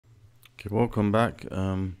Okay, welcome back.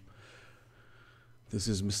 This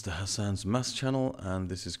is Mr. Hassan's Maths channel, and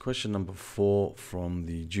this is question number 4 from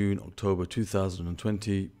the June-October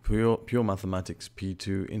 2020 Pure Mathematics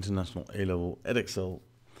P2 International A-Level Edexcel.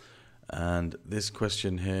 And this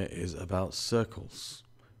question here is about circles,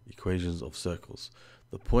 equations of circles.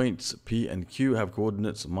 The points P and Q have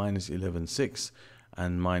coordinates -11, 6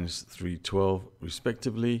 and -3, 12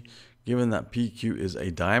 respectively. Given that PQ is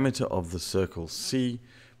a diameter of the circle C,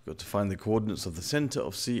 we've got to find the coordinates of the center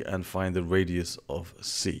of C and find the radius of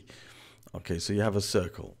C. Okay, so you have a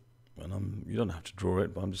circle, and you don't have to draw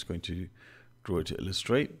it, but I'm just going to draw it to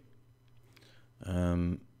illustrate.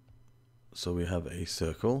 So we have a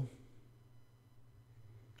circle,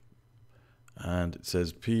 and it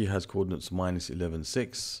says P has coordinates -11,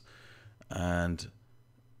 6 and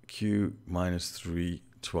Q -3,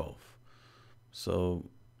 12. So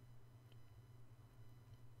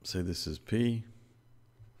say this is P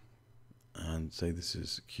and say this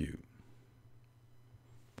is Q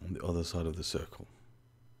on the other side of the circle.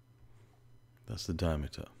 That's the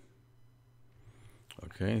diameter.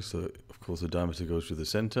 Okay, so of course the diameter goes to the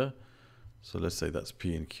center, so let's say that's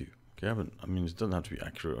P and Q. Okay, I mean it doesn't have to be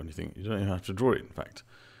accurate or anything, you don't even have to draw it. In fact,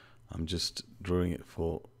 I'm just drawing it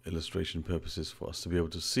for illustration purposes for us to be able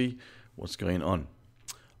to see what's going on.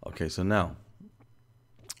 Okay, so now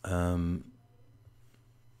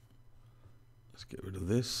let's get rid of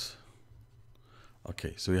this.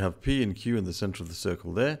 Okay, so we have P and Q in the center of the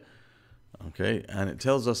circle there. Okay, and it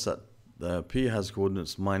tells us that P has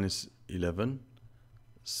coordinates -11,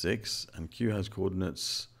 6, and Q has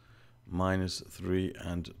coordinates -3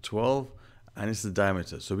 and 12, and it's the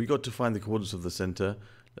diameter. So we got to find the coordinates of the center.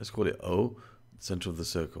 Let's call it O, the center of the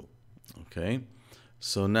circle. Okay,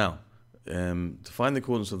 so now to find the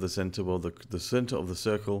coordinates of the center, well, the center of the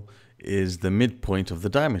circle is the midpoint of the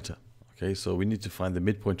diameter. Okay, so we need to find the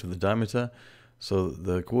midpoint of the diameter. So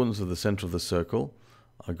the coordinates of the center of the circle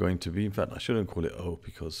are going to be, in fact, I shouldn't call it O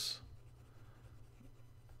because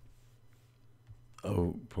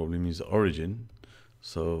O probably means the origin.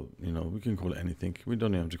 So, you know, we can call it anything. We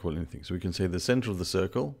don't even have to call it anything. So we can say the center of the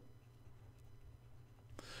circle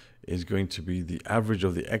is going to be the average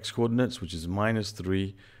of the x coordinates, which is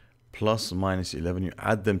 -3 plus -11. You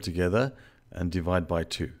add them together and divide by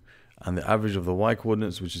 2. And the average of the y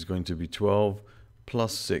coordinates, which is going to be 12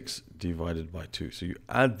 plus 6 divided by 2. So you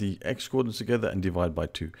add the x coordinates together and divide by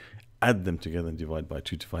 2. Add them together and divide by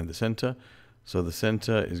 2 to find the center. So the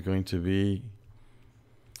center is going to be,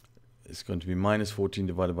 it's going to be -14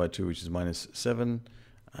 divided by 2, which is -7,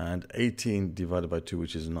 and 18 divided by 2,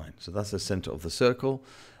 which is 9. So that's the center of the circle.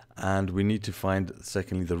 And we need to find,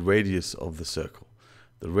 secondly, the radius of the circle.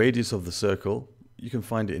 The radius of the circle, you can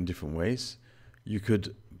find it in different ways. You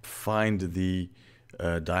could find the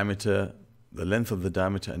diameter, the length of the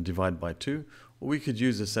diameter, and divide by 2, or we could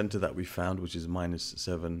use the center that we found, which is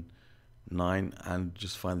 -7, 9, and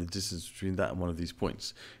just find the distance between that and one of these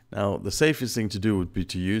points. Now, the safest thing to do would be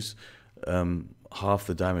to use half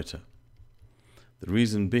the diameter. The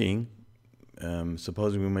reason being,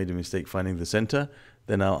 supposing we made a mistake finding the center,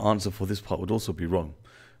 then our answer for this part would also be wrong.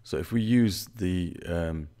 So if we use the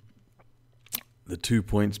 2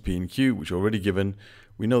 points P and Q, which are already given,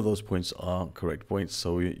 we know those points are correct points.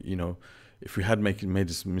 So you know, if we had made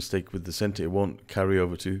this mistake with the center, it won't carry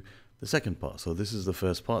over to the second part. So this is the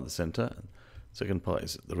first part, the center. And the second part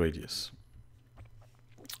is the radius.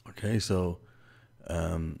 Okay, so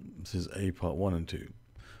this is A part 1 and 2.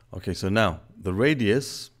 Okay, so now the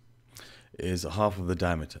radius is half of the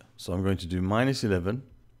diameter. So I'm going to do -11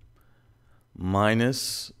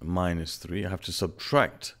 minus -3. I have to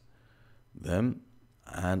subtract them,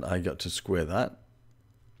 and I got to square that,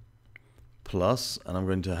 plus, and I'm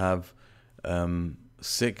going to have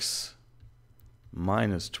 6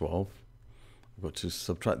 minus 12. I've got to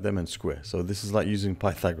subtract them and square. So this is like using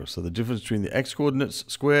Pythagoras. So the difference between the x coordinates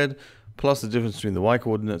squared plus the difference between the y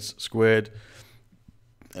coordinates squared,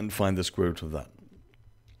 and find the square root of that.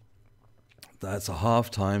 That's a half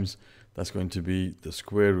times, that's going to be the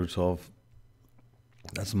square root of,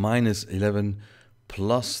 that's -11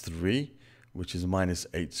 plus 3, which is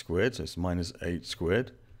 -8 squared. So it's -8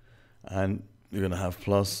 squared. And you're going to have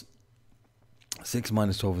plus 6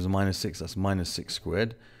 minus 12 is -6. That's -6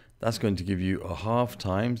 squared. That's going to give you a half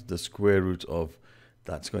times the square root of,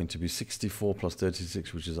 that's going to be 64 plus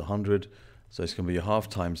 36, which is 100. So it's going to be a half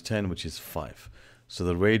times 10, which is 5. So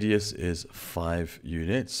the radius is 5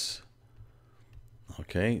 units.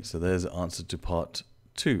 Okay, so there's the answer to part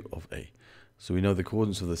 2 of A. So we know the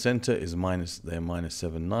coordinates of the center is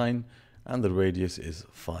 -7, 9, and the radius is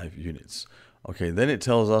 5 units. Okay, then it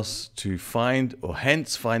tells us to find, or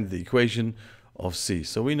hence find the equation of C.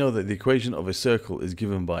 So we know that the equation of a circle is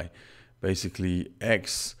given by basically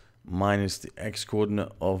x minus the x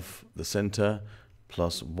coordinate of the center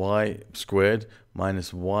plus y squared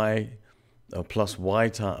minus y plus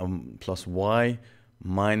y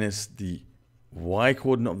minus the y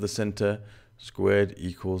coordinate of the center squared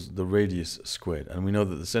equals the radius squared. And we know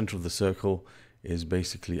that the center of the circle is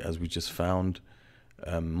basically, as we just found,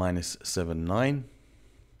 minus 7, 9.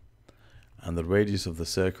 And the radius of the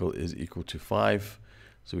circle is equal to 5.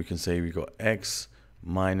 So we can say we got x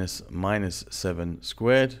minus 7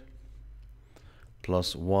 squared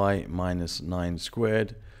plus y minus 9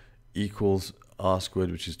 squared equals r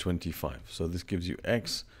squared, which is 25. So this gives you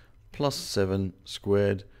x plus 7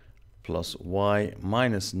 squared plus y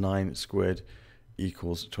minus 9 squared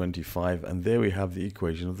equals 25. And there we have the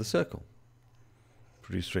equation of the circle.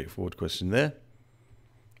 Pretty straightforward question there.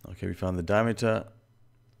 Okay, we found the diameter,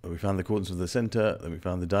 we found the coordinates of the center, then we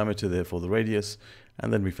found the diameter, therefore the radius,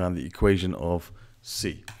 and then we found the equation of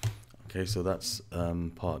C. Okay, so that's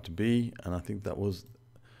part B, and I think that was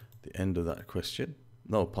the end of that question.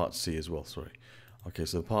 No, part C as well, sorry. Okay,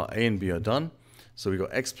 so part A and B are done. So we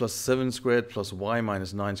got x plus 7 squared plus y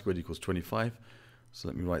minus 9 squared equals 25. So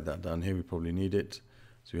let me write that down here, we probably need it.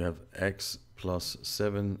 So we have x plus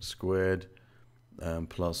 7 squared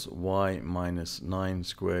plus y minus 9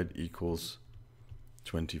 squared equals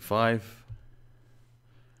 25.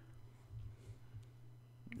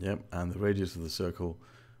 Yep, and the radius of the circle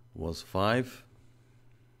was 5.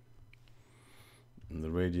 And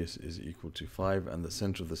the radius is equal to 5, and the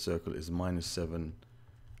center of the circle is minus 7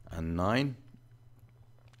 and 9.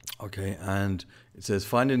 Okay, and it says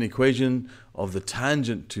find an equation of the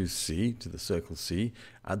tangent to C, to the circle C,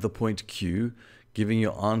 at the point Q, giving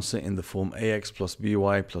your answer in the form ax plus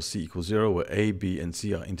by plus c equals 0, where a, b, and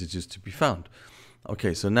c are integers to be found.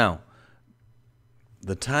 Okay, so now,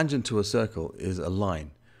 the tangent to a circle is a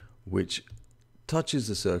line which touches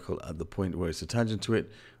the circle at the point where it's a tangent to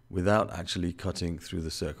it without actually cutting through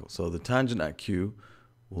the circle. So the tangent at Q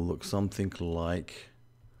will look something like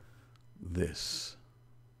this.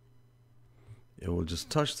 It will just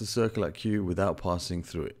touch the circle at Q without passing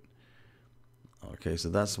through it. Okay, so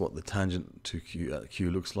that's what the tangent to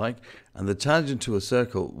Q looks like. And the tangent to a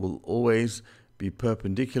circle will always be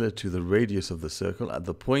perpendicular to the radius of the circle at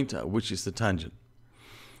the point at which it's the tangent.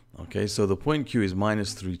 Okay, so the point Q is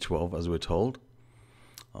minus 312, as we're told.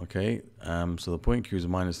 Okay, so the point Q is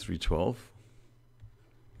minus 312.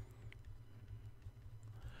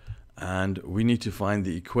 And we need to find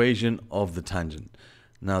the equation of the tangent.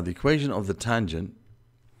 Now, the equation of the tangent,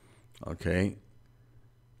 okay,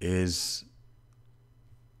 is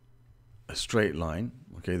a straight line.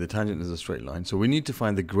 Okay, the tangent is a straight line. So we need to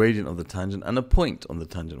find the gradient of the tangent and a point on the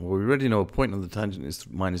tangent. Well, we already know a point on the tangent is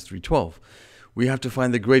minus 312. We have to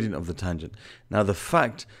find the gradient of the tangent. Now, the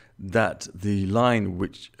fact that the line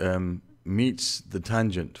which meets the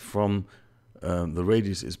tangent from the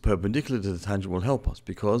radius is perpendicular to the tangent will help us,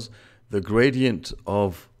 because the gradient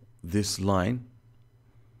of this line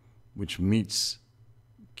which meets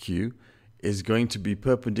Q is going to be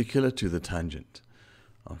perpendicular to the tangent.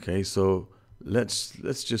 Okay, so let's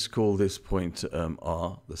just call this point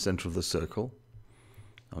R, the center of the circle.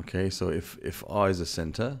 Okay, so if R is a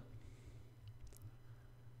center,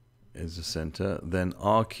 then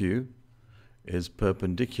RQ is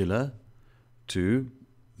perpendicular to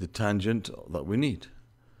the tangent that we need.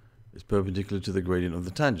 It's perpendicular to the gradient of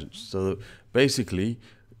the tangent. So basically,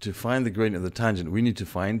 to find the gradient of the tangent, we need to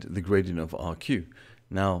find the gradient of RQ.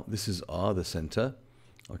 Now, this is R, the center,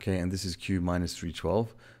 okay, and this is Q minus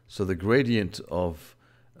 312. So the gradient of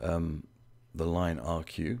the line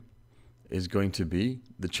RQ is going to be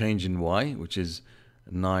the change in y, which is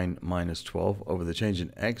 9 minus 12, over the change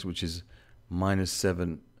in x, which is minus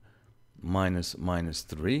 7 minus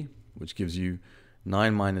 3, which gives you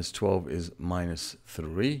 9 minus 12 is minus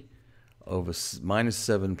 3, over minus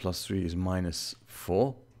 7 plus 3 is minus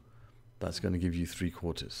 4. That's going to give you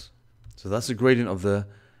 3/4. So that's the gradient of the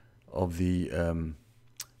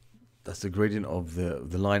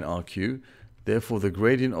line RQ. Therefore, the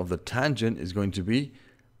gradient of the tangent is going to be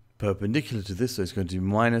perpendicular to this, so it's going to be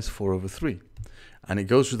minus 4/3. And it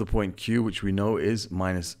goes through the point Q, which we know is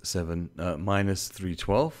minus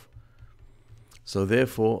 312. So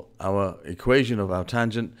therefore, our equation of our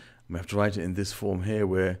tangent, we have to write it in this form here,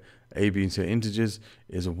 where a, b, and c are integers,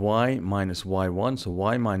 is y minus y1. So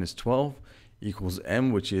y minus 12 equals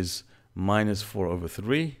m, which is minus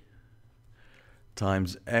 4/3,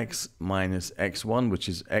 times x minus x1, which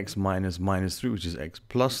is x minus minus 3, which is x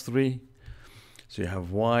plus 3. So you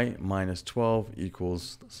have y minus 12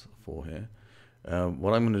 equals, that's 4 here,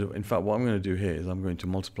 what I'm going to do, in fact, what I'm going to do here is I'm going to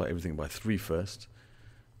multiply everything by 3 first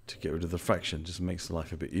to get rid of the fraction. Just makes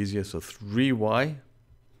life a bit easier. So 3y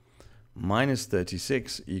minus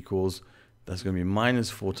 36 equals, that's going to be minus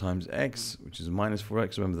 4 times x, which is minus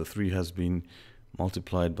 4x. Remember, the 3 has been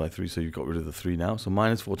multiplied by 3, so you've got rid of the 3 now. So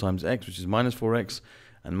minus 4 times x, which is minus 4x,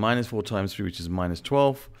 and minus 4 times 3, which is minus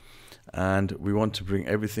 12. And we want to bring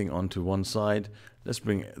everything onto one side. Let's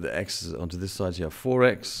bring the x's onto this side. So you have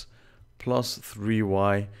 4x plus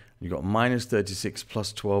 3y. You've got minus 36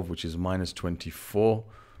 plus 12, which is minus 24,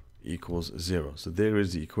 equals 0. So there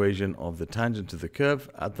is the equation of the tangent to the curve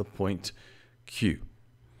at the point Q.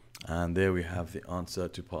 And there we have the answer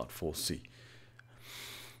to part 4C.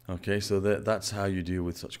 Okay, so that's how you deal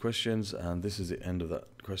with such questions. And this is the end of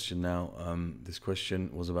that question now. This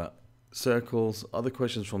question was about circles. Other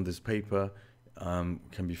questions from this paper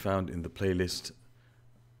can be found in the playlist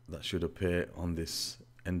that should appear on this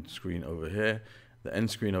end screen over here. The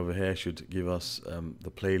end screen over here should give us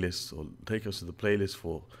the playlist, or take us to the playlist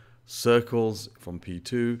for circles from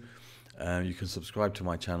P2. You can subscribe to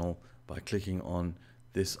my channel by clicking on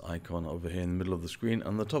this icon over here in the middle of the screen.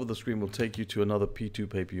 On the top of the screen will take you to another P2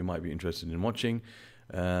 paper you might be interested in watching.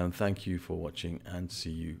 Thank you for watching, and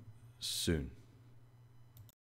see you soon.